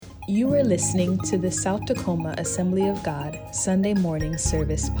You are listening to the South Tacoma Assembly of God Sunday Morning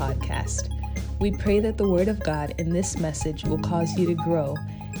Service podcast. We pray that the Word of God in this message will cause you to grow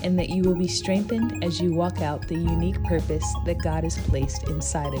and that you will be strengthened as you walk out the unique purpose that God has placed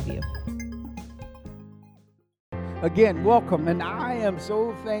inside of you. Again, welcome, and I am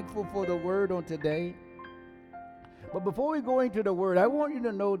so thankful for the Word on today. But before we go into the Word, I want you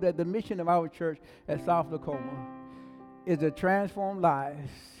to know that the mission of our church at South Tacoma is to transform lives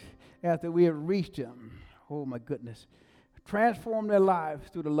after we have reached them. Oh my goodness. Transform their lives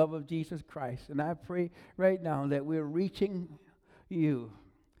through the love of Jesus Christ. And I pray right now that we're reaching you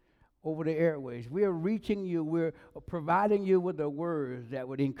over the airways. We're reaching you. We're providing you with the words that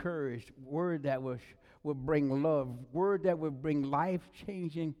would encourage, word that would bring love, word that would bring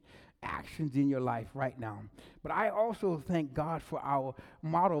life-changing actions in your life right now. But I also thank God for our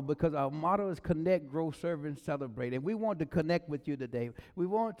motto, because our motto is connect, grow, serve, and celebrate. And we want to connect with you today. We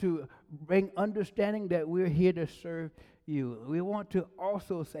want to bring understanding that we're here to serve you. We want to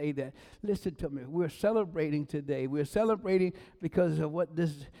also say that, listen to me, we're celebrating today. We're celebrating because of what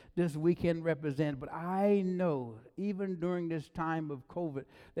this weekend represents. But I know, even during this time of COVID,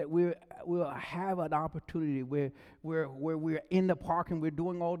 that we'll have an opportunity where we're in the park and we're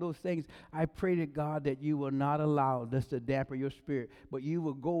doing all those things. I pray to God that you will not allow this to dampen your spirit, but you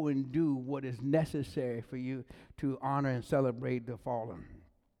will go and do what is necessary for you to honor and celebrate the fallen.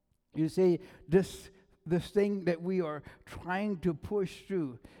 You see, this thing that we are trying to push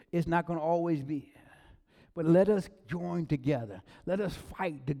through is not going to always be. But let us join together. Let us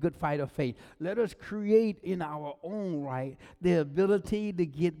fight the good fight of faith. Let us create in our own right the ability to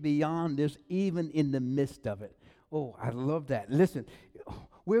get beyond this, even in the midst of it. Oh, I love that. Listen,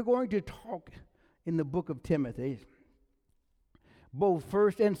 we're going to talk in the book of Timothy, both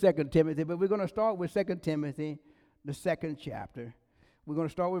 1st and 2nd Timothy, but we're going to start with 2nd Timothy, the 2nd chapter. We're going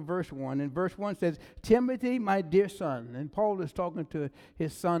to start with verse 1. And verse 1 says, Timothy, my dear son. And Paul is talking to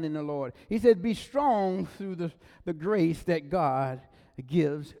his son in the Lord. He said, be strong through the grace that God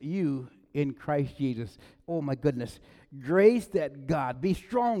gives you in Christ Jesus. Oh, my goodness. Grace that God, be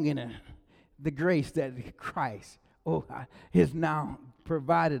strong in it. The grace that Christ, has now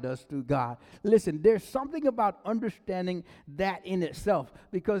provided us through God. Listen, there's something about understanding that in itself,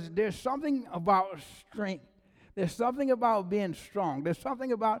 because there's something about strength. There's something about being strong. There's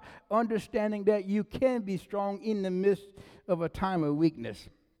something about understanding that you can be strong in the midst of a time of weakness.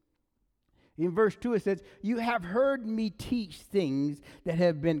 In verse 2 it says, you have heard me teach things that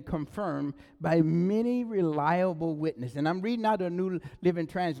have been confirmed by many reliable witnesses. And I'm reading out a New Living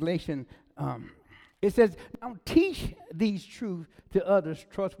Translation. It says, now teach these truths to others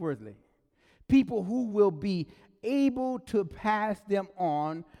trustworthy. People who will be able to pass them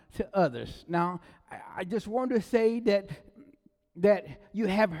on to others. Now, I just want to say that you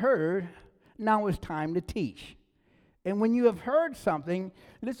have heard, now it's time to teach. And when you have heard something,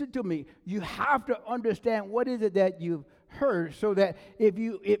 listen to me, you have to understand what is it that you've heard, so that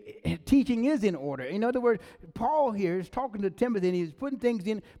if teaching is in order. In other words, Paul here is talking to Timothy, and he's putting things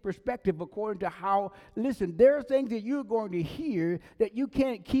in perspective according to how, listen, there are things that you're going to hear that you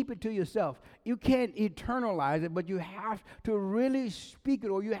can't keep it to yourself. You can't eternalize it, but you have to really speak it,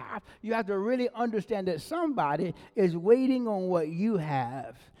 or you have to really understand that somebody is waiting on what you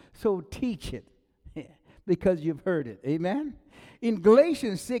have. So teach it because you've heard it. Amen? In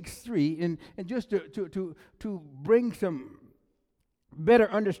Galatians 6:3, and just to bring some better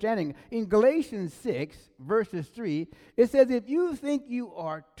understanding, in Galatians 6, verses 3, it says, if you think you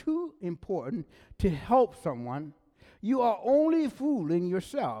are too important to help someone, you are only fooling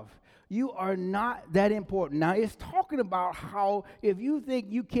yourself. You are not that important. Now, it's talking about how if you think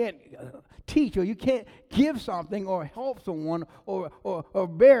you can't teach, or you can't give something or help someone, or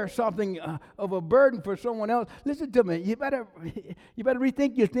bear something of a burden for someone else, listen to me, you better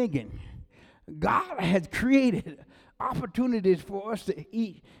rethink your thinking. God has created opportunities for us to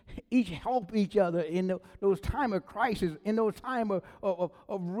each help each other in those time of crisis, in those time of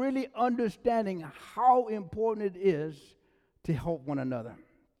really understanding how important it is to help one another.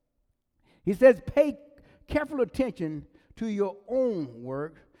 He says, pay careful attention to your own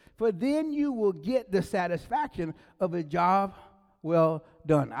work, for then you will get the satisfaction of a job well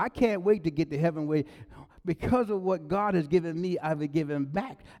done. I can't wait to get to heaven where, because of what God has given me, I will give him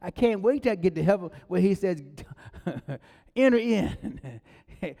back. I can't wait to get to heaven where he says, enter in.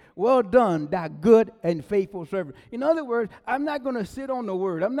 Well done, thou good and faithful servant. In other words, I'm not going to sit on the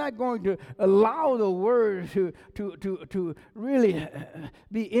word. I'm not going to allow the word to really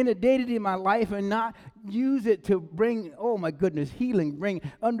be inundated in my life and not use it to bring, oh my goodness, healing, bring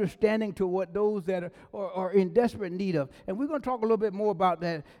understanding to what those that are in desperate need of. And we're going to talk a little bit more about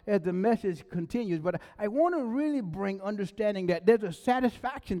that as the message continues. But I want to really bring understanding that there's a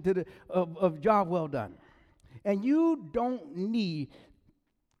satisfaction to of job well done. And you don't need,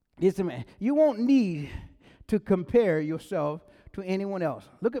 you won't need to compare yourself to anyone else.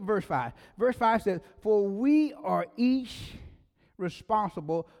 Look at verse 5. Verse 5 says, for we are each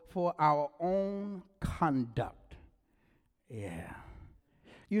responsible for our own conduct. Yeah.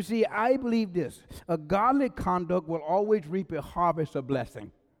 You see, I believe this. A godly conduct will always reap a harvest of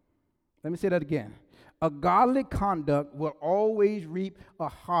blessing. Let me say that again. A godly conduct will always reap a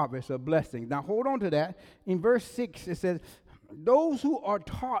harvest of blessings. Now, hold on to that. In verse 6, it says, those who are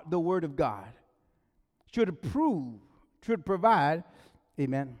taught the word of God should provide,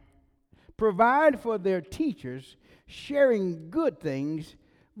 amen, provide for their teachers, sharing good things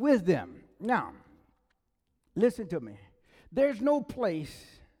with them. Now, listen to me. There's no place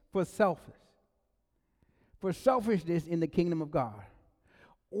for selfishness in the kingdom of God.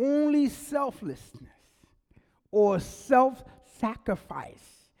 Only selflessness or self-sacrifice.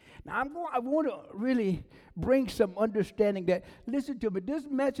 Now, I want to really bring some understanding that, listen to me, this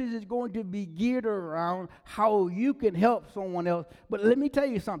message is going to be geared around how you can help someone else. But let me tell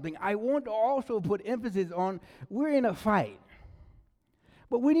you something. I want to also put emphasis on we're in a fight.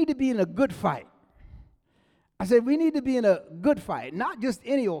 But we need to be in a good fight. I said we need to be in a good fight, not just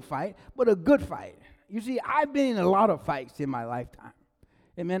any old fight, but a good fight. You see, I've been in a lot of fights in my lifetime.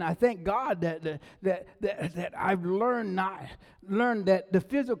 Amen. I thank God that I've learned that the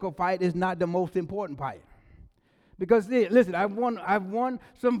physical fight is not the most important fight. Because listen, I've won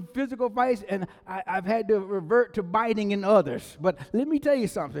some physical fights, and I've had to revert to biting in others. But let me tell you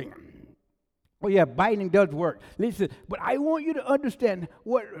something. Oh yeah, biting does work. Listen, but I want you to understand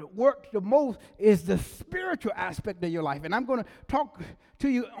what works the most is the spiritual aspect of your life, and I'm going to talk to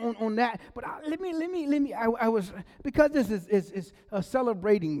you on that. But let me. I was, because this is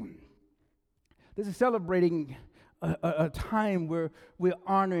celebrating. This is celebrating a time where we're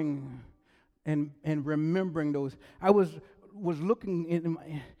honoring and remembering those. I was looking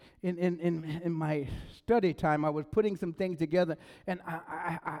in my study time. I was putting some things together, and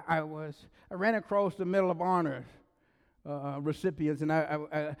I ran across the Medal of Honor recipients, and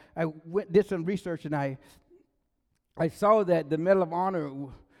I did some research, and I saw that the Medal of Honor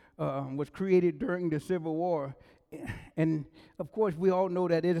was created during the Civil War, and of course we all know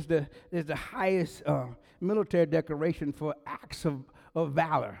that it is the highest military decoration for acts of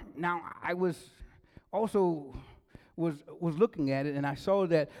valor. Now, I was also looking at it, and I saw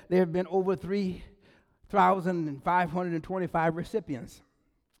that there have been over 3,525 recipients.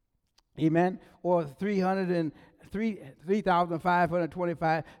 Amen? Or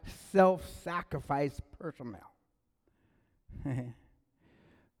 3,525 self-sacrifice personnel.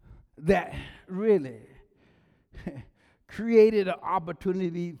 That really created an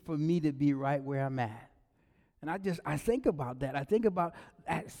opportunity for me to be right where I'm at. And I think about that. I think about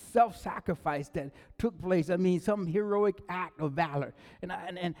that self-sacrifice that took place. I mean, some heroic act of valor. And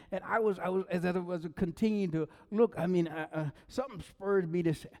I was as I was continuing to look. I mean, something spurred me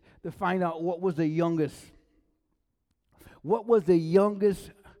to find out what was the youngest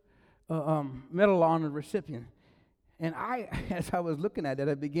Medal of Honor recipient. And as I was looking at that,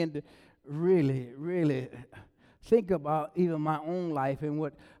 I began to really think about even my own life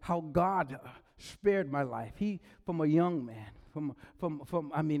and how God spared my life. He, from a young man,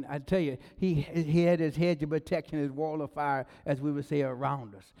 I mean, I tell you, he had his hedge of protection, his wall of fire, as we would say,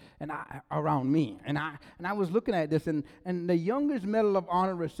 around us and around me. And I was looking at this, and the youngest Medal of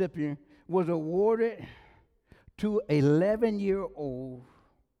Honor recipient was awarded to 11-year-old,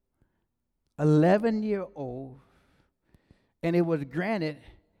 and it was granted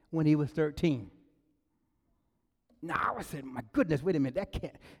when he was 13. Now, I said, my goodness, wait a minute, that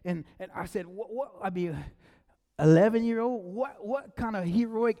can't. And I said, what I mean, 11-year-old, what kind of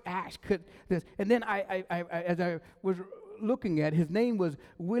heroic acts could this? And then I as I was looking at, his name was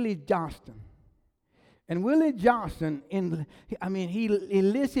Willie Johnston. And Willie Johnston, he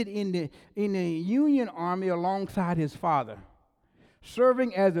enlisted in the Union Army alongside his father,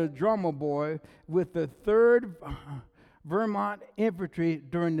 serving as a drummer boy with the 3rd Vermont Infantry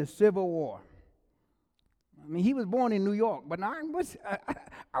during the Civil War. I mean, he was born in New York, but I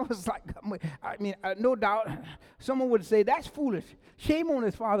was like, no doubt, someone would say, that's foolish. Shame on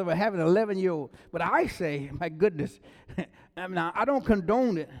his father for having an 11-year-old. But I say, my goodness, I don't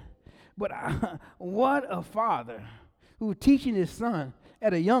condone it, but what a father who's teaching his son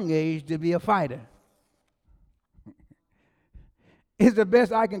at a young age to be a fighter. It's the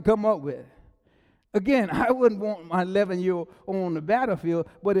best I can come up with. Again, I wouldn't want my 11-year-old on the battlefield,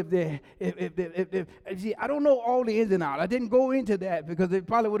 but see, I don't know all the ins and outs. I didn't go into that because it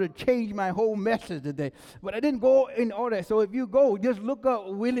probably would have changed my whole message today. But I didn't go in all that. So if you go, just look up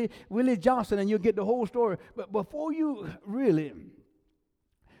Willie Johnson and you'll get the whole story. But before you really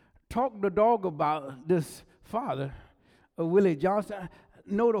talk the dog about this father of Willie Johnson,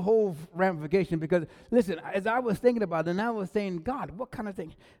 know the whole ramification, because listen, as I was thinking about it, and I was saying, God, what kind of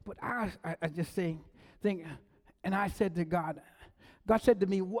thing? But I just think, and I said to God said to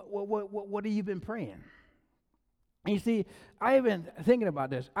me, what have you been praying? And you see, I've been thinking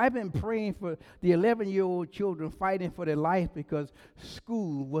about this. I've been praying for the 11-year-old children fighting for their life because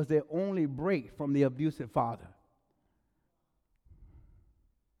school was their only break from the abusive father.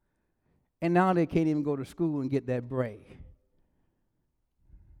 And now they can't even go to school and get that break.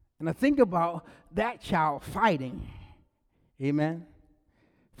 And I think about that child fighting, amen?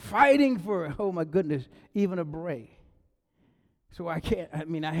 Fighting for, oh my goodness, even a break. So I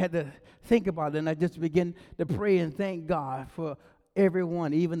had to think about it, and I just began to pray and thank God for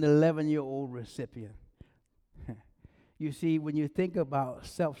everyone, even the 11-year-old recipient. You see, when you think about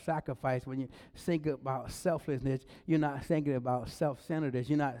self-sacrifice, when you think about selflessness, you're not thinking about self-centeredness.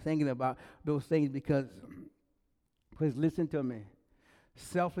 You're not thinking about those things because, please listen to me.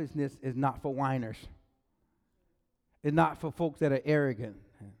 Selflessness is not for whiners. It's not for folks that are arrogant,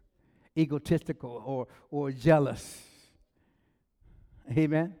 egotistical, or jealous.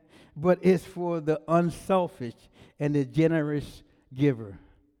 Amen? But it's for the unselfish and the generous giver.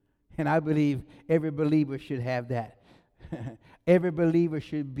 And I believe every believer should have that. Every believer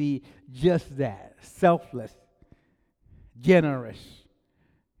should be just that, selfless, generous,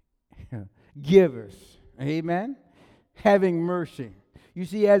 givers. Amen? Having mercy. You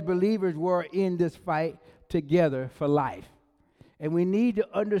see, as believers, we're in this fight together for life. And we need to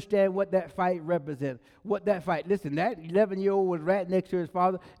understand what that fight represents. What that fight, listen, that 11-year-old was right next to his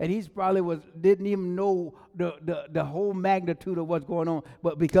father, and he's probably didn't even know the whole magnitude of what's going on,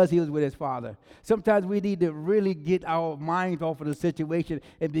 but because he was with his father. Sometimes we need to really get our minds off of the situation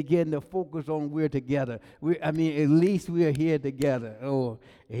and begin to focus on we're together. At least we're here together. Oh,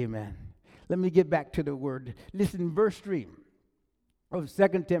 amen. Let me get back to the word. Listen, verse 3 of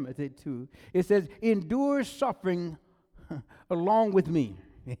 2 Timothy 2, it says, endure suffering along with me,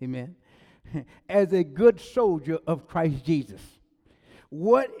 amen, as a good soldier of Christ Jesus.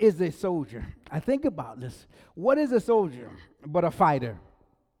 What is a soldier? I think about this. What is a soldier but a fighter,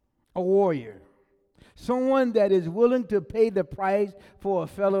 a warrior, someone that is willing to pay the price for a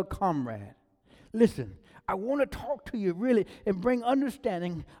fellow comrade? Listen, I want to talk to you really and bring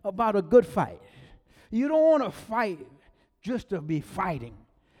understanding about a good fight. You don't want to fight just to be fighting.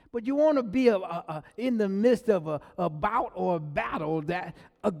 But you want to be in the midst of a bout or a battle that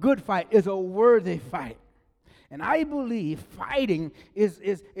a good fight is a worthy fight. And I believe fighting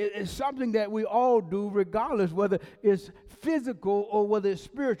is something that we all do regardless whether it's physical or whether it's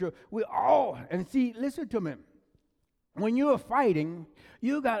spiritual. We all, and see, listen to me. When you're fighting,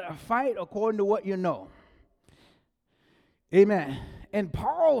 you got to fight according to what you know. Amen. And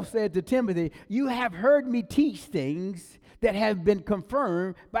Paul said to Timothy, you have heard me teach things that have been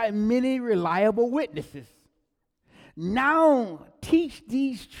confirmed by many reliable witnesses. Now teach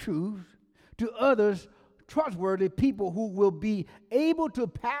these truths to others, trustworthy people who will be able to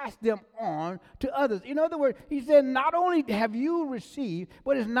pass them on to others. In other words, he said, not only have you received,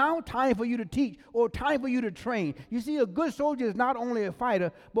 but it's now time for you to teach or time for you to train. You see, a good soldier is not only a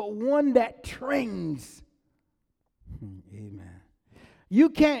fighter, but one that trains. Amen. You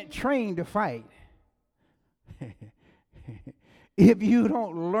can't train to fight if you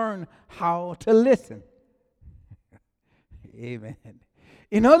don't learn how to listen. Amen.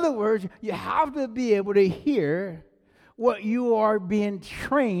 In other words, you have to be able to hear what you are being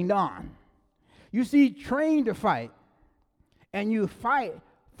trained on. You see, train to fight, and you fight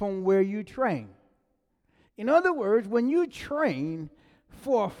from where you train. In other words, when you train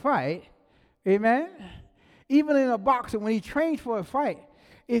for a fight, amen, even in a boxer, when he trains for a fight,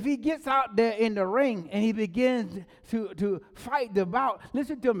 if he gets out there in the ring and he begins to fight the bout,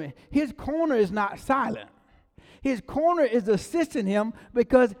 listen to me, his corner is not silent. His corner is assisting him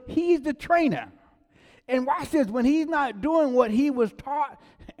because he's the trainer. And watch this, when he's not doing what he was taught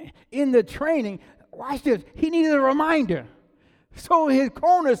in the training, watch this, he needed a reminder. So his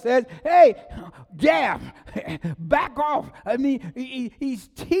corner says, hey, jab, back off. I mean, he's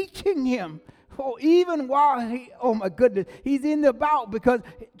teaching him. Oh, even while oh my goodness, he's in the bout, because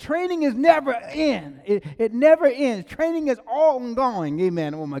training is never in. It never ends. Training is ongoing.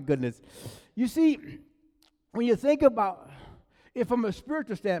 Amen. Oh my goodness. You see, when you think about it from a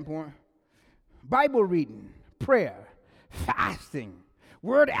spiritual standpoint, Bible reading, prayer, fasting,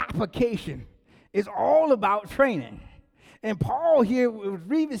 word application is all about training. And Paul here was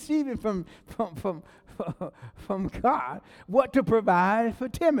receiving from God what to provide for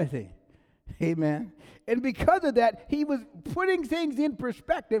Timothy. Amen. And because of that, he was putting things in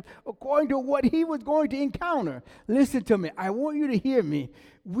perspective according to what he was going to encounter. Listen to me. I want you to hear me.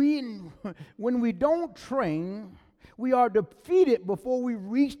 When we don't train, we are defeated before we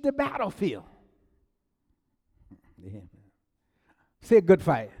reach the battlefield. Yeah. Say a good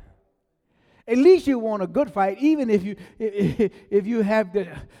fight. At least you want a good fight, even if you had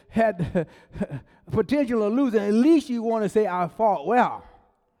the potential of losing. At least you want to say, I fought well.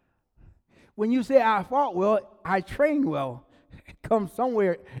 When you say I fought well, I trained well, comes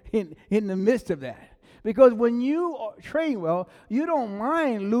somewhere in the midst of that. Because when you train well, you don't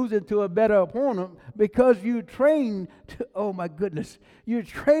mind losing to a better opponent because you train, oh my goodness, you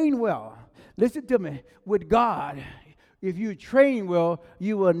train well. Listen to me, with God, if you train well,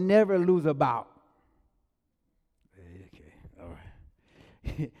 you will never lose a bout. Okay, all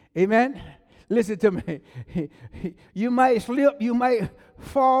right. Amen? Listen to me. You might slip, you might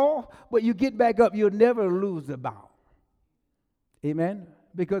fall, but you get back up. You'll never lose the bout. Amen?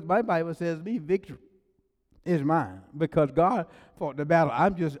 Because my Bible says, victory is mine. Because God fought the battle.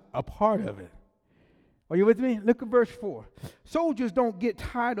 I'm just a part of it. Are you with me? Look at verse 4. Soldiers don't get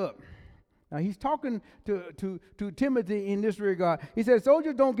tied up. Now, he's talking to Timothy in this regard. He says,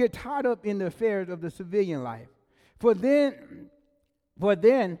 soldiers don't get tied up in the affairs of the civilian life. For then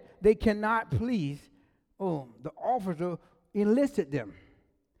they cannot please the officer enlisted them.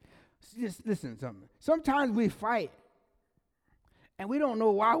 Just listen to something. Sometimes we fight, and we don't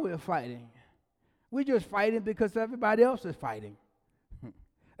know why we're fighting. We're just fighting because everybody else is fighting.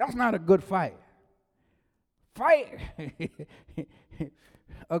 That's not a good fight. Fight.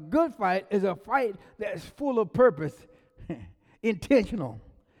 A good fight is a fight that's full of purpose, intentional.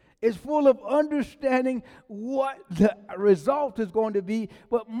 It's full of understanding what the result is going to be,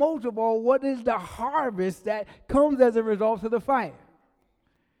 but most of all, what is the harvest that comes as a result of the fight.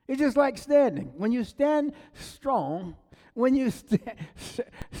 It's just like standing. When you stand strong, when you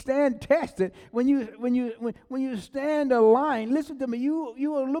stand tested, when you stand aligned, listen to me,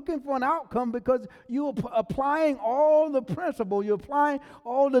 you are looking for an outcome because you are applying all the principles, you're applying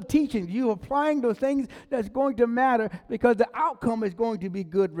all the teachings, you're applying the things that's going to matter because the outcome is going to be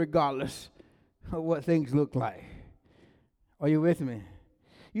good regardless of what things look like. Are you with me?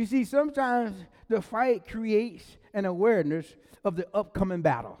 You see, sometimes the fight creates an awareness of the upcoming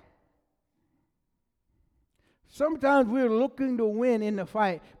battle. Sometimes we're looking to win in the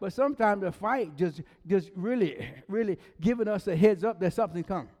fight, but sometimes the fight just really giving us a heads up that something's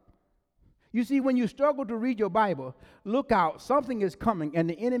coming. You see, when you struggle to read your Bible, look out, something is coming, and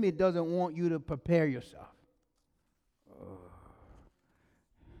the enemy doesn't want you to prepare yourself.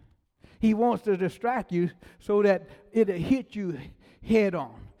 He wants to distract you so that it'll hit you head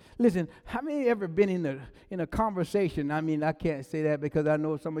on. Listen, how many ever been in a conversation? I mean, I can't say that because I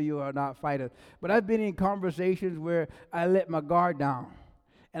know some of you are not fighters, but I've been in conversations where I let my guard down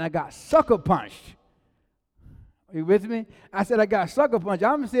and I got sucker punched. Are you with me? I said I got sucker punched.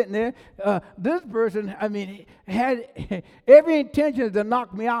 I'm sitting there. This person, I mean, had every intention to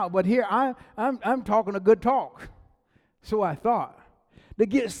knock me out, but here I'm talking a good talk. So I thought. To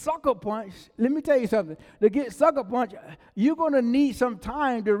get sucker punched, let me tell you something. To get sucker punched, you're going to need some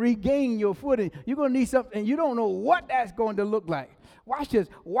time to regain your footing. You're going to need something, and you don't know what that's going to look like. Watch this.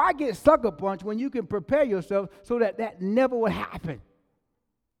 Why get sucker punched when you can prepare yourself so that that never will happen?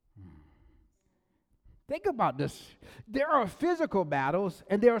 Think about this. There are physical battles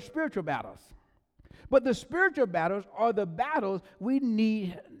and there are spiritual battles. But the spiritual battles are the battles we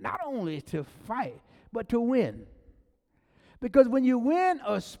need not only to fight, but to win. Because when you win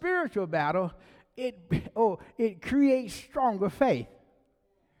a spiritual battle, it creates stronger faith.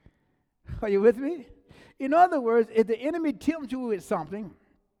 Are you with me? In other words, if the enemy tempts you with something,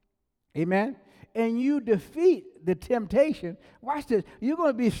 amen, and you defeat the temptation, watch this, you're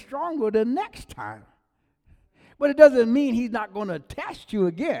going to be stronger the next time. But it doesn't mean he's not going to test you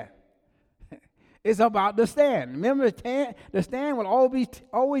again. It's about the stand. Remember, the stand will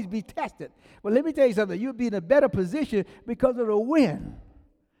always be tested. But let me tell you something. You'll be in a better position because of the win.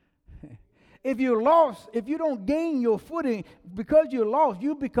 If you're lost, if you don't gain your footing because you're lost,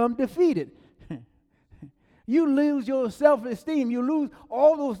 you become defeated. You lose your self-esteem. You lose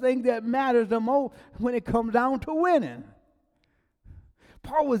all those things that matters the most when it comes down to winning.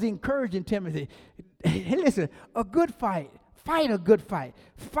 Paul was encouraging Timothy. Hey, listen, a good fight. Fight a good fight.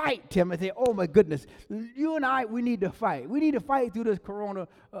 Fight, Timothy. Oh, my goodness. You and I, we need to fight. We need to fight through this corona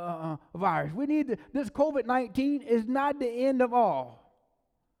virus. This COVID-19 is not the end of all.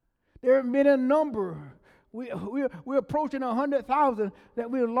 There have been a number. We're approaching 100,000 that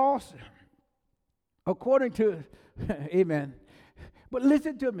we've lost, according to, amen. But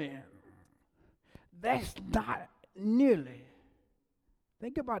listen to me. That's not nearly,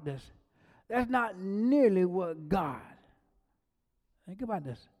 think about this. That's not nearly what God, think about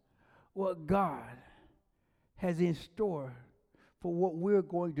this, what God has in store for what we're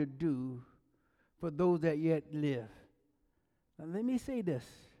going to do for those that yet live. Now, let me say this.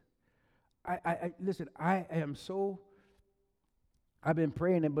 Listen, I've been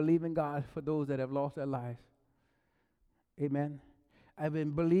praying and believing God for those that have lost their lives. Amen. I've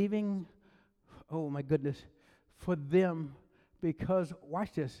been believing, oh my goodness, for them because,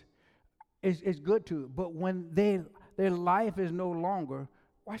 watch this, it's good to, but when their life is no longer,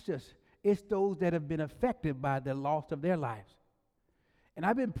 watch this, it's those that have been affected by the loss of their lives. And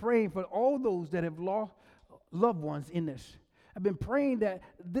I've been praying for all those that have lost loved ones in this. I've been praying that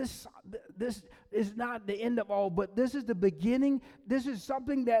this is not the end of all, but this is the beginning. This is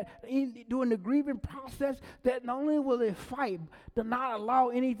something that during the grieving process, that not only will they fight to not allow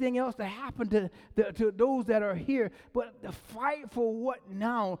anything else to happen to those that are here, but the fight for what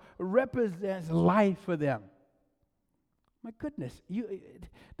now represents life for them. My goodness,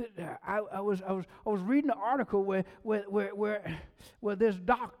 I was reading an article where this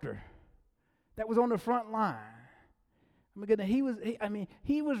doctor that was on the front line. My goodness,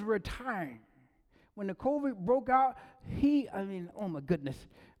 he was retiring. When the COVID broke out, oh my goodness,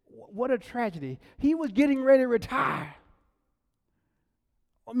 what a tragedy. He was getting ready to retire.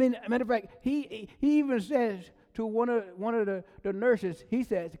 Matter of fact, he even says to one of the nurses, he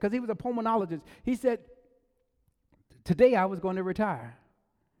says, because he was a pulmonologist, he said, today I was going to retire.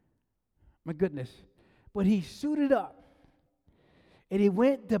 My goodness. But he suited up and he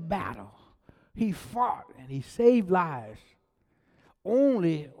went to battle. He fought and he saved lives,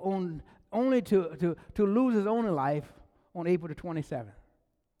 only to lose his own life on April the 27th.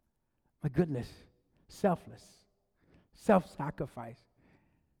 My goodness, selfless, self-sacrifice.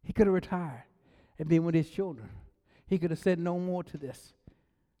 He could have retired and been with his children. He could have said no more to this,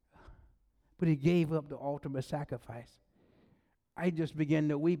 but he gave up the ultimate sacrifice. I just began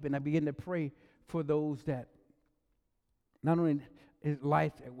to weep and I began to pray for those that not only his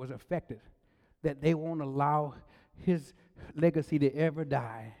life was affected, that they won't allow his legacy to ever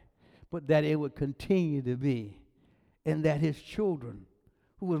die, but that it would continue to be, and that his children,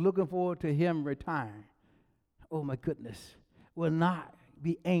 who were looking forward to him retiring, oh my goodness, will not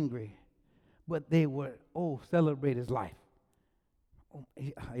be angry, but they would, celebrate his life. Oh,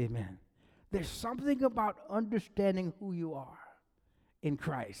 amen. There's something about understanding who you are in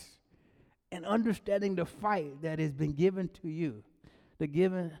Christ and understanding the fight that has been given to you,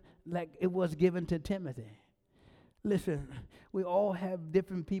 like it was given to Timothy. Listen, we all have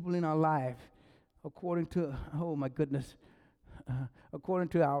different people in our life according to, according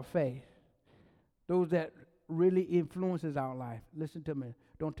to our faith. Those that really influences our life. Listen to me.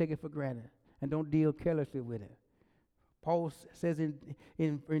 Don't take it for granted and don't deal carelessly with it. Paul says in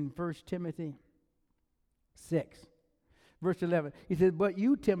 1 Timothy 6, verse 11, he says, but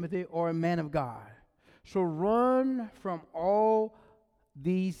you, Timothy, are a man of God. So run from all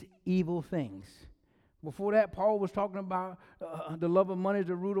these evil things. Before that, Paul was talking about the love of money is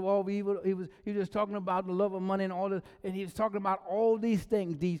the root of all evil. He was just talking about the love of money and all this, and he was talking about all these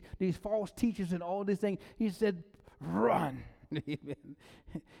things, these false teachers and all these things. He said, run.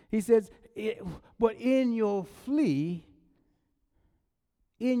 He says, but in your flee,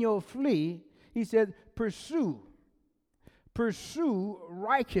 he said, pursue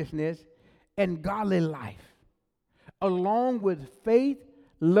righteousness and godly life, along with faith,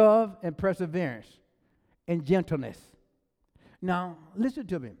 love, and perseverance, and gentleness. Now, listen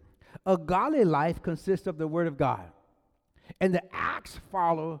to me. A godly life consists of the Word of God, and the acts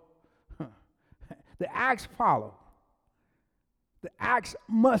follow. The acts follow. The acts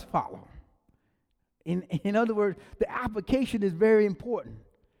must follow. In other words, the application is very important.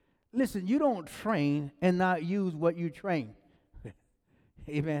 Listen, you don't train and not use what you train.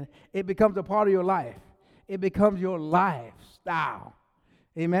 Amen. It becomes a part of your life. It becomes your lifestyle.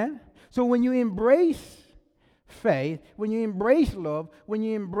 Amen. So when you embrace faith, when you embrace love, when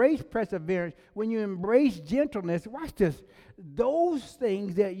you embrace perseverance, when you embrace gentleness, watch this. Those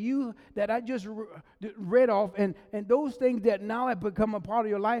things that I just read off, and those things that now have become a part of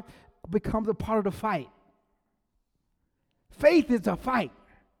your life, becomes a part of the fight. Faith is a fight.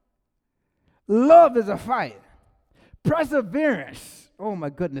 Love is a fight. Perseverance, oh my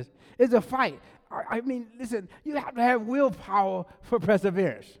goodness, is a fight. I mean, listen, you have to have willpower for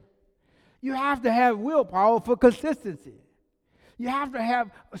perseverance. You have to have willpower for consistency. You have to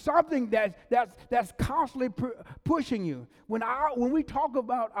have something that's constantly pushing you. When we talk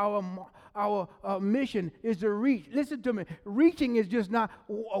about our mission is to reach, listen to me, reaching is just not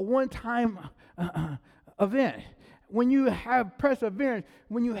a one-time event. When you have perseverance,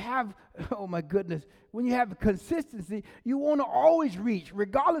 when you have, oh my goodness, when you have consistency, you want to always reach,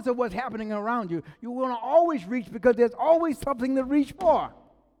 regardless of what's happening around you. You want to always reach because there's always something to reach for.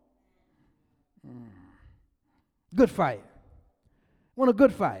 Good fight. Want a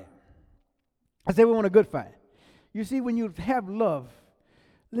good fight. I say we want a good fight. You see, when you have love,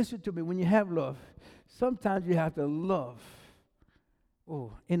 listen to me, when you have love, sometimes you have to love,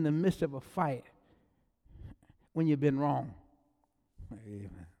 in the midst of a fight when you've been wrong.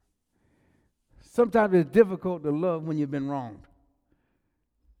 Amen. Sometimes it's difficult to love when you've been wronged,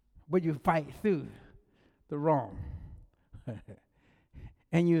 but you fight through the wrong.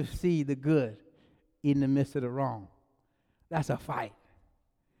 And you see the good in the midst of the wrong. That's a fight.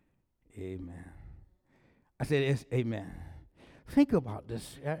 Amen. I said, it's amen. Think about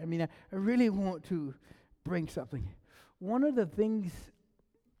this. I mean, I really want to bring something. One of the things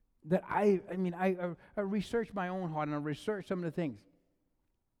that I researched my own heart and I researched some of the things.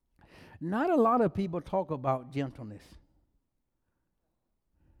 Not a lot of people talk about gentleness.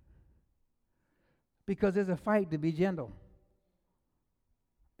 Because there's a fight to be gentle.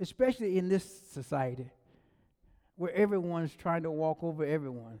 Especially in this society where everyone's trying to walk over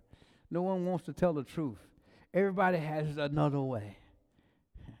everyone. No one wants to tell the truth. Everybody has another way.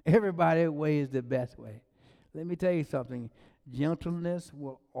 Everybody's way is the best way. Let me tell you something. Gentleness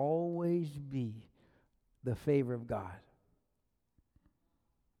will always be the favor of God.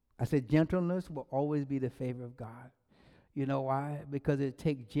 I said gentleness will always be the favor of God. You know why? Because it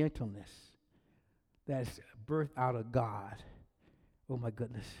takes gentleness that's birthed out of God. Oh my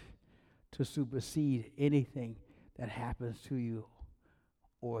goodness, to supersede anything that happens to you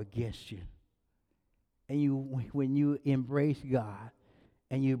or against you. And when you embrace God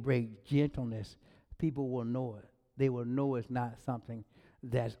and you break gentleness, people will know it. They will know it's not something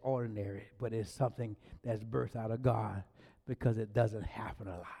that's ordinary, but it's something that's birthed out of God because it doesn't happen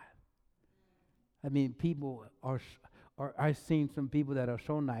a lot. I mean, people I've seen some people that are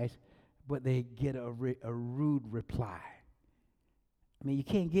so nice, but they get a rude reply. I mean, you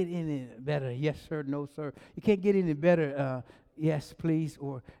can't get any better, yes, sir, no, sir. You can't get any better, yes, please,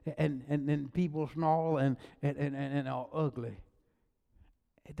 and then people snarl and are ugly.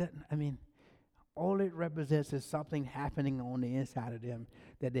 It doesn't, I mean, all it represents is something happening on the inside of them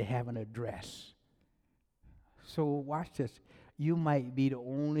that they haven't addressed. So watch this. You might be the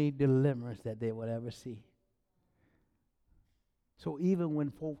only deliverance that they will ever see. So even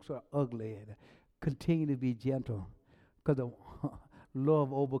when folks are ugly, continue to be gentle because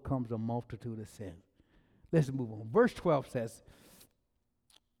love overcomes a multitude of sin. Let's move on. Verse 12 says,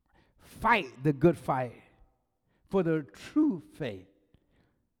 fight the good fight for the true faith.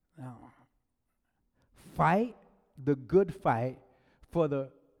 Now, fight the good fight for the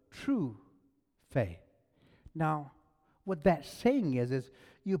true faith. Now, what that's saying is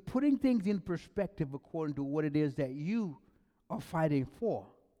you're putting things in perspective according to what it is that you are fighting for.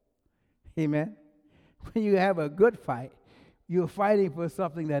 Amen? When you have a good fight, you're fighting for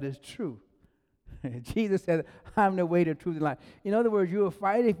something that is true. Jesus said, I'm the way, the truth, and life. In other words, you're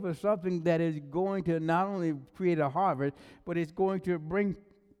fighting for something that is going to not only create a harvest, but it's going to bring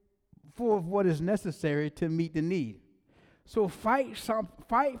forth what is necessary to meet the need. So fight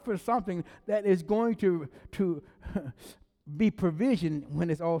for something that is going to be provision when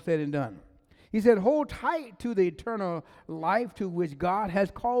it's all said and done. He said, hold tight to the eternal life to which God has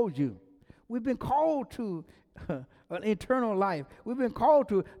called you. We've been called to an eternal life. We've been called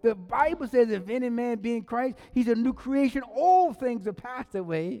to, the Bible says, if any man be in Christ, he's a new creation. All things are passed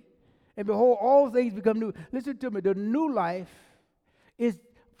away, and behold, all things become new. Listen to me, the new life is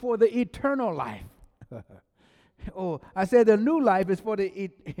for the eternal life. I said the new life is for the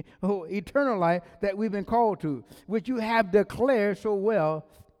eternal life that we've been called to, which you have declared so well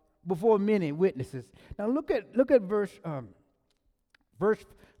before many witnesses. Now look at verse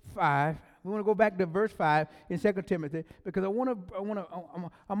 5. We want to go back to verse 5 in 2 Timothy because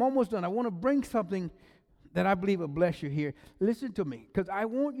I'm almost done. I want to bring something that I believe will bless you here. Listen to me, because I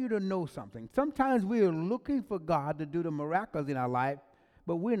want you to know something. Sometimes we are looking for God to do the miracles in our life,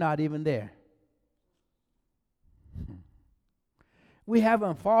 but we're not even there. We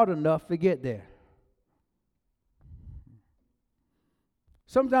haven't fought enough to get there.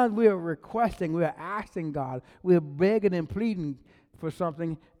 Sometimes we are requesting, we are asking God, we are begging and pleading for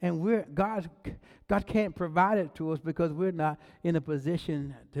something, and God can't provide it to us because we're not in a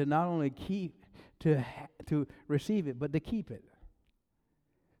position to not only to receive it, but to keep it.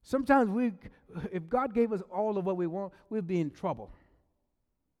 Sometimes if God gave us all of what we want, we'd be in trouble.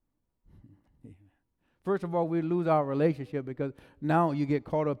 First of all, we lose our relationship because now you get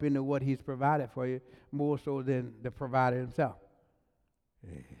caught up into what He's provided for you more so than the provider Himself.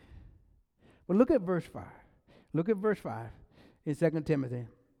 But look at verse 5. Look at verse 5 in 2 Timothy.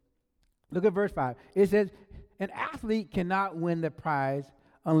 Look at verse 5. It says, an athlete cannot win the prize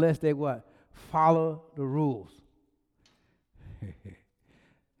unless they what? Follow the rules.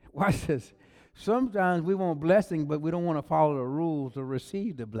 Watch this. Sometimes we want blessing, but we don't want to follow the rules to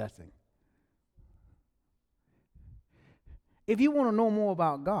receive the blessing. If you want to know more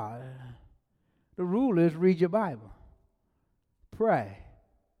about God, the rule is read your Bible. Pray.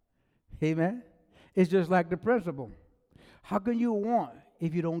 Amen? It's just like the principle. How can you want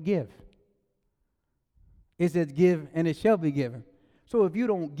if you don't give? It says give and it shall be given. So if you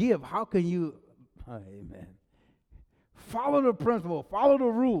don't give, how can you, amen. Follow the principle, follow the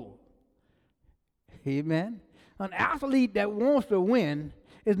rule. Amen. An athlete that wants to win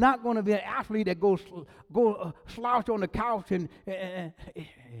is not going to be an athlete that goes slouch on the couch and an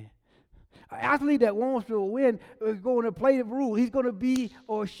athlete that wants to win is going to play the rule. He's going to be,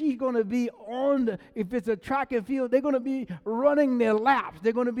 or she's going to be if it's a track and field, they're going to be running their laps.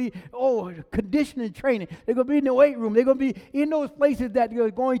 They're going to be, conditioning training. They're going to be in the weight room. They're going to be in those places that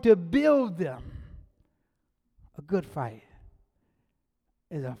are going to build them. A good fight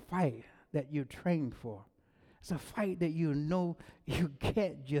is a fight that you're trained for. It's a fight that you know you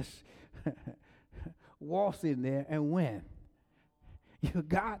can't just waltz in there and win. You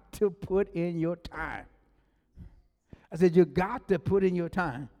got to put in your time. I said, you got to put in your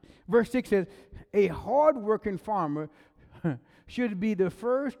time. Verse 6 says, a hard-working farmer should be the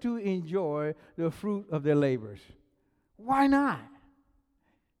first to enjoy the fruit of their labors. Why not?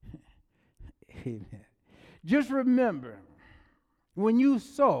 Amen. Just remember, when you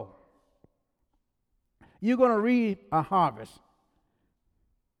sow, you're going to reap a harvest.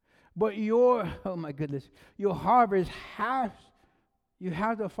 But your harvest you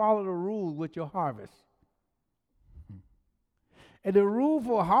have to follow the rules with your harvest. And the rule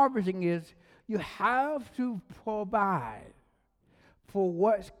for harvesting is you have to provide for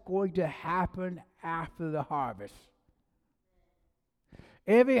what's going to happen after the harvest.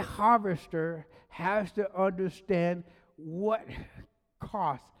 Every harvester has to understand what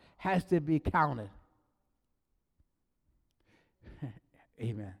cost has to be counted.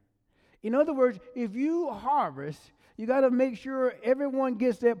 Amen. In other words, if you harvest, you got to make sure everyone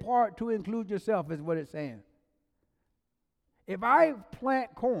gets their part to include yourself, is what it's saying. If I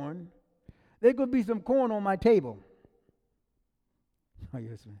plant corn, there's going to be some corn on my table. Oh,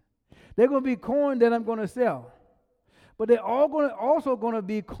 yes, man. There's going to be corn that I'm going to sell. But they're also going to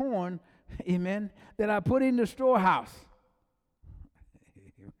be corn, amen, that I put in the storehouse.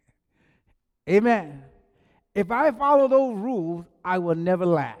 Amen. If I follow those rules, I will never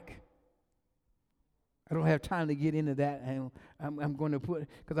lack. I don't have time to get into that. I'm going to put,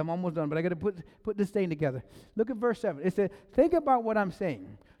 because I'm almost done, but I got to put this thing together. Look at verse 7. It says, think about what I'm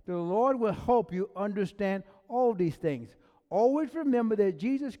saying. The Lord will help you understand all these things. Always remember that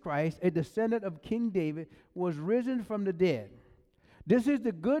Jesus Christ, a descendant of King David, was risen from the dead. This is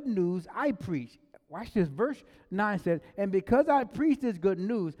the good news I preach. Watch this. Verse 9 says, and because I preach this good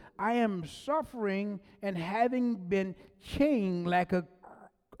news, I am suffering and having been chained like a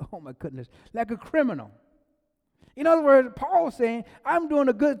criminal. In other words, Paul's saying, I'm doing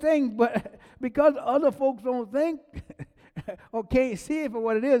a good thing, but because other folks don't think or can't see it for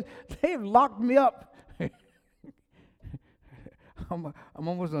what it is, they've locked me up. I'm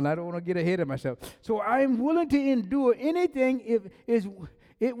almost done. I don't want to get ahead of myself. So I'm willing to endure anything if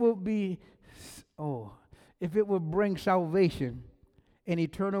it will bring salvation and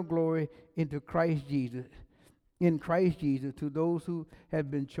eternal glory into Christ Jesus, in Christ Jesus, to those who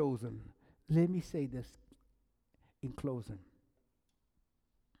have been chosen. Let me say this in closing.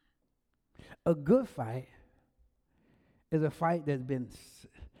 A good fight is a fight that's been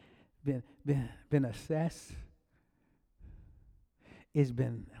assessed. It's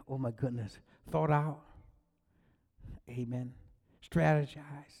been, thought out. Amen. Strategized.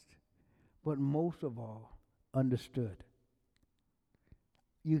 But most of all, understood.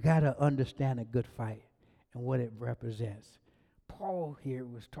 You got to understand a good fight and what it represents. Paul here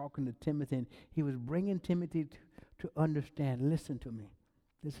was talking to Timothy, and he was bringing Timothy to understand. Listen to me.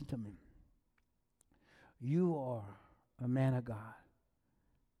 Listen to me. You are a man of God.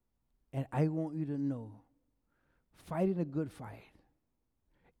 And I want you to know, fighting a good fight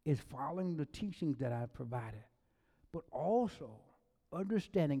is following the teachings that I've provided, but also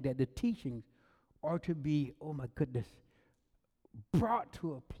understanding that the teachings are to be, oh my goodness, brought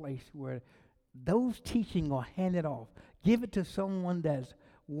to a place where those teachings are handed off. Give it to someone that's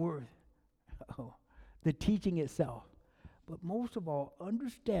worth the teaching itself. But most of all,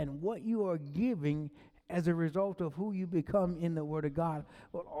 understand what you are giving as a result of who you become in the Word of God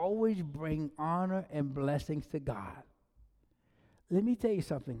will always bring honor and blessings to God. Let me tell you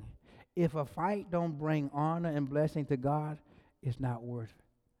something. If a fight don't bring honor and blessing to God, it's not worth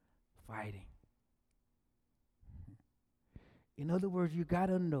fighting. In other words, you got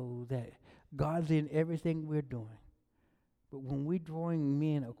to know that God's in everything we're doing. But when we're drawing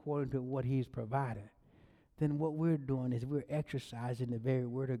men according to what He's provided, then what we're doing is we're exercising the very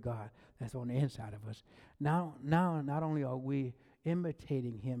Word of God that's on the inside of us. Now, not only are we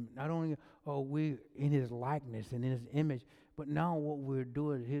imitating Him, not only are we in His likeness and in His image, but now what we're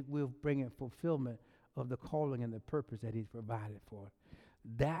doing is we're bringing fulfillment of the calling and the purpose that He's provided for.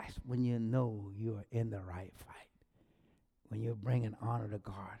 That's when you know you're in the right fight. When you're bringing honor to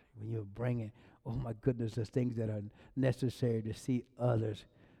God, when you're bringing, oh my goodness, the things that are necessary to see others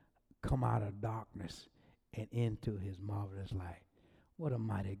come out of darkness and into His marvelous light. What a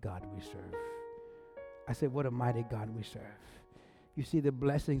mighty God we serve. I said, what a mighty God we serve. You see the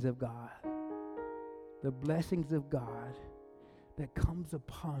blessings of God. The blessings of God that comes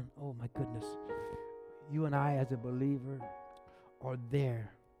upon, oh my goodness, you and I as a believer are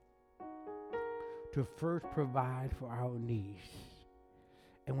there to first provide for our needs.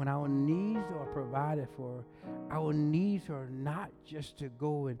 And when our needs are provided for, our needs are not just to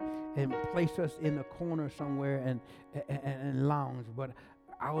go and place us in a corner somewhere and lounge, but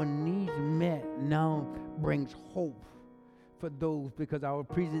our needs met now brings hope for those, because our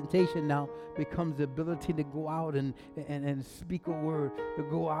presentation now becomes the ability to go out and speak a word, to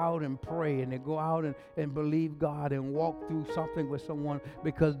go out and pray, and to go out and believe God and walk through something with someone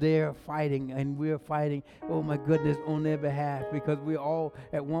because they're fighting and we're fighting, oh my goodness, on their behalf, because we all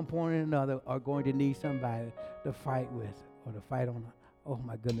at one point or another are going to need somebody to fight with or to fight on, oh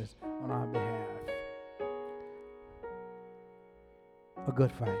my goodness, on our behalf. A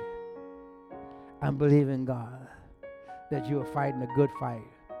good fight. I'm believing God that you are fighting a good fight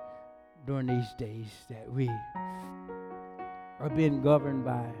during these days that we are being governed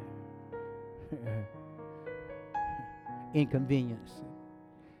by inconvenience.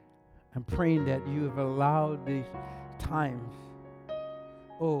 I'm praying that you have allowed these times,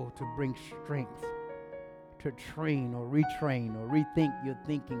 to bring strength, to train or retrain or rethink your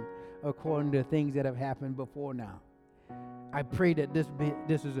thinking according to things that have happened before now. I pray that this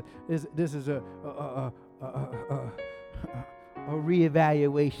is a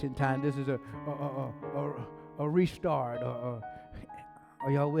reevaluation time. This is a restart.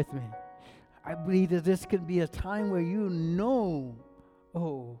 Are y'all with me? I believe that this could be a time where you know,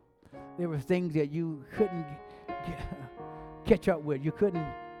 there were things that you couldn't catch up with. You couldn't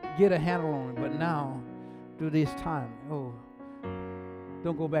get a handle on it. But now, through this time,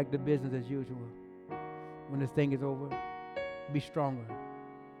 don't go back to business as usual. When this thing is over, be stronger.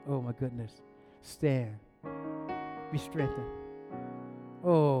 Oh my goodness. Stand. Be strengthened.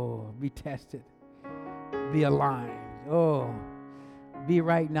 Be tested. Be aligned. Be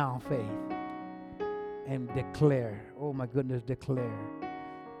right now faith. And declare. Oh my goodness, declare.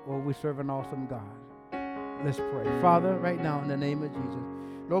 We serve an awesome God. Let's pray. Father, right now in the name of Jesus,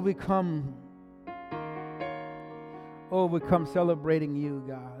 Lord, we come celebrating you,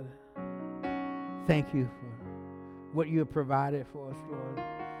 God. Thank you for what you have provided for us, Lord,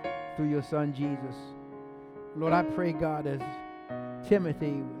 through your Son, Jesus. Lord, I pray, God, as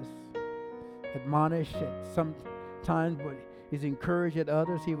Timothy was admonished at some times, but he's encouraged at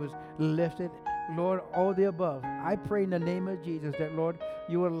others, he was lifted. Lord, all the above, I pray in the name of Jesus that, Lord,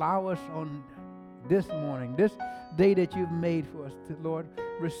 you allow us on this morning, this day that you've made for us, to, Lord,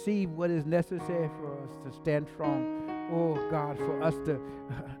 receive what is necessary for us to stand strong. Oh, God, for us to,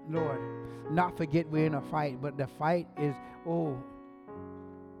 Lord, not forget we're in a fight, but the fight is,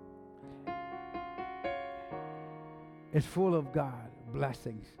 it's full of God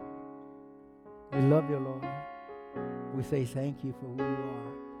blessings. We love you, Lord. We say thank you for who you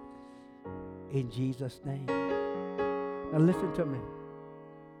are. In Jesus' name. Now listen to me.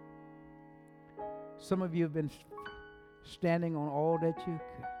 Some of you have been standing on all that you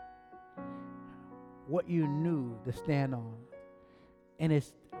could, what you knew to stand on, and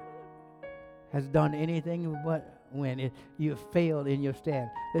it has done anything but when you failed in your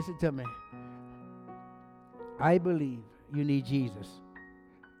stand. Listen to me. I believe you need Jesus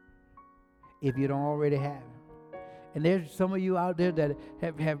if you don't already have him. And there's some of you out there that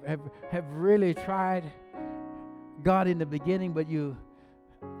have really tried God in the beginning, but you've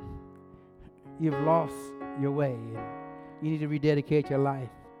lost your way. And you need to rededicate your life.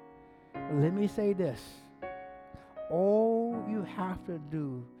 But let me say this. All you have to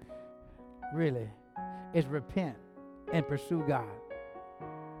do really is repent and pursue God.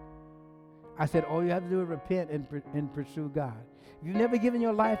 I said all you have to do is repent and pursue God. If you've never given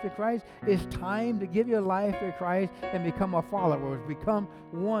your life to Christ, it's time to give your life to Christ and become a follower. Become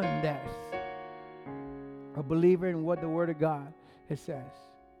one that's a believer in what the Word of God says.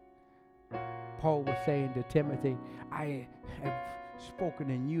 Paul was saying to Timothy, I have spoken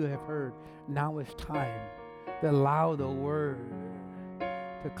and you have heard. Now it's time to allow the Word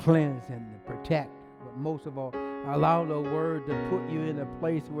to cleanse and to protect. But most of all, allow the Word to put you in a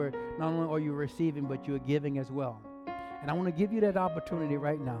place where not only are you receiving, but you're giving as well. And I want to give you that opportunity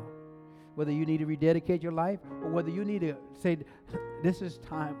right now. Whether you need to rededicate your life or whether you need to say, this is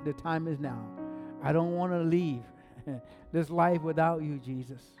time, the time is now. I don't want to leave this life without you,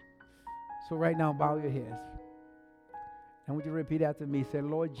 Jesus. So right now, bow your heads. I want you to repeat after me. Say,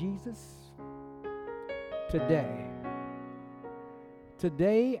 Lord Jesus, today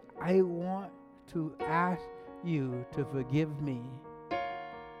I want to ask you to forgive me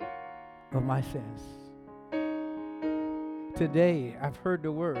of my sins. Today, I've heard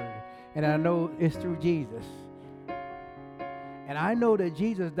the word, and I know it's through Jesus. And I know that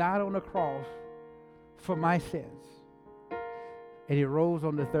Jesus died on the cross for my sins. And he rose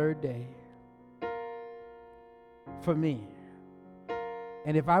on the third day for me.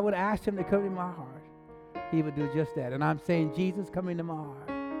 And if I would ask him to come into my heart, he would do just that. And I'm saying, Jesus, come into my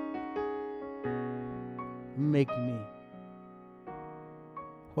heart. Make me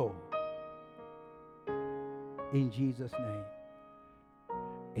whole. In Jesus' name,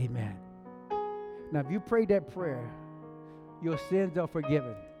 amen. Now, if you prayed that prayer, your sins are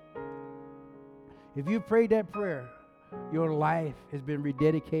forgiven. If you prayed that prayer, your life has been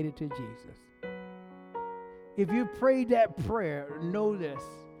rededicated to Jesus. If you prayed that prayer, know this,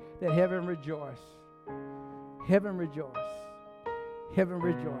 that heaven rejoice. Heaven rejoice. Heaven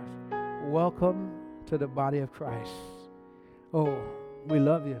rejoice. Welcome to the body of Christ. Oh, we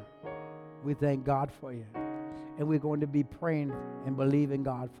love you. We thank God for you. And we're going to be praying and believing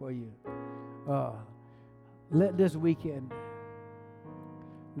God for you. Let this weekend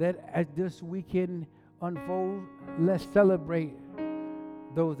unfold, let's celebrate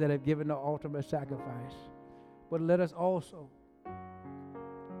those that have given the ultimate sacrifice. But let us also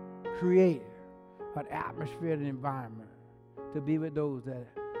create an atmosphere and environment to be with those that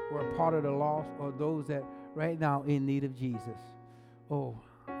were a part of the loss or those that right now in need of Jesus. Oh,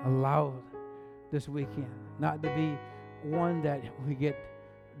 allow this weekend not to be one that we get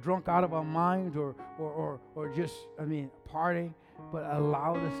drunk out of our minds or just, partying, but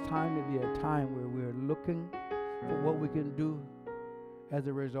allow this time to be a time where we're looking for what we can do as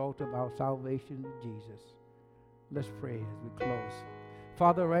a result of our salvation in Jesus. Let's pray as we close.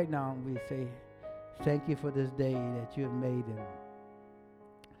 Father, right now we say thank you for this day that you have made. And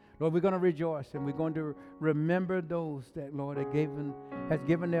Lord, we're going to rejoice and we're going to remember those that, Lord, has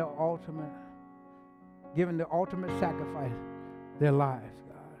given the ultimate sacrifice, their lives,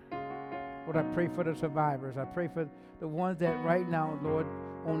 God. Lord, I pray for the survivors. I pray for the ones that right now, Lord,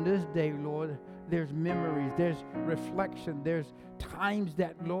 on this day, Lord, there's memories, there's reflection, there's times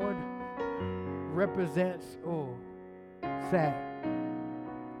that, Lord, represents, sad,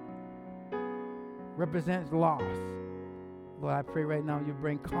 represents loss. Lord, I pray right now you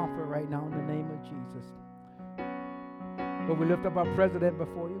bring comfort right now in the name of Jesus. Lord, we lift up our president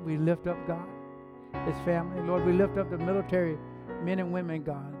before you. We lift up, God, his family. Lord, we lift up the military men and women,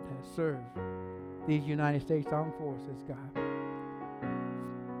 God, that serve these United States Armed Forces, God.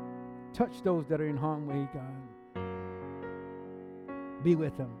 Touch those that are in harm's way, God. Be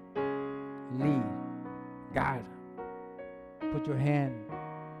with them. Lead. Guide. Put your hand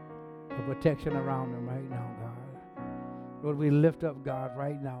of protection around them right now, God. Lord, we lift up, God,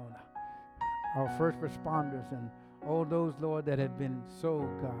 right now, our first responders and all those, Lord, that have been so,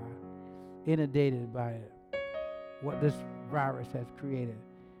 God, inundated by what this virus has created.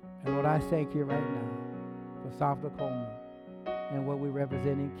 And Lord, I thank you right now for South Tacoma and what we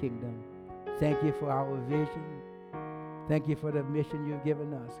represent in Kingdom. Thank you for our vision. Thank you for the mission you've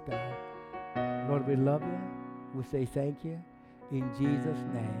given us, God. Lord, we love you. We say thank you. In Jesus'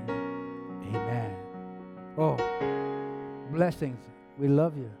 name, amen. Oh, blessings. We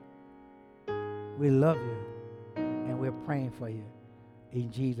love you. We love you. And we're praying for you.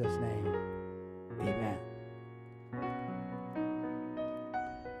 In Jesus' name, amen.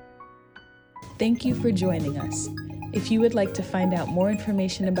 Thank you for joining us. If you would like to find out more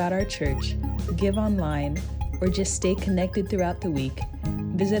information about our church, give online, or just stay connected throughout the week,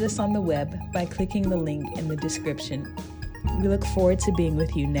 visit us on the web by clicking the link in the description. We look forward to being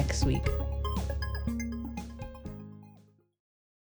with you next week.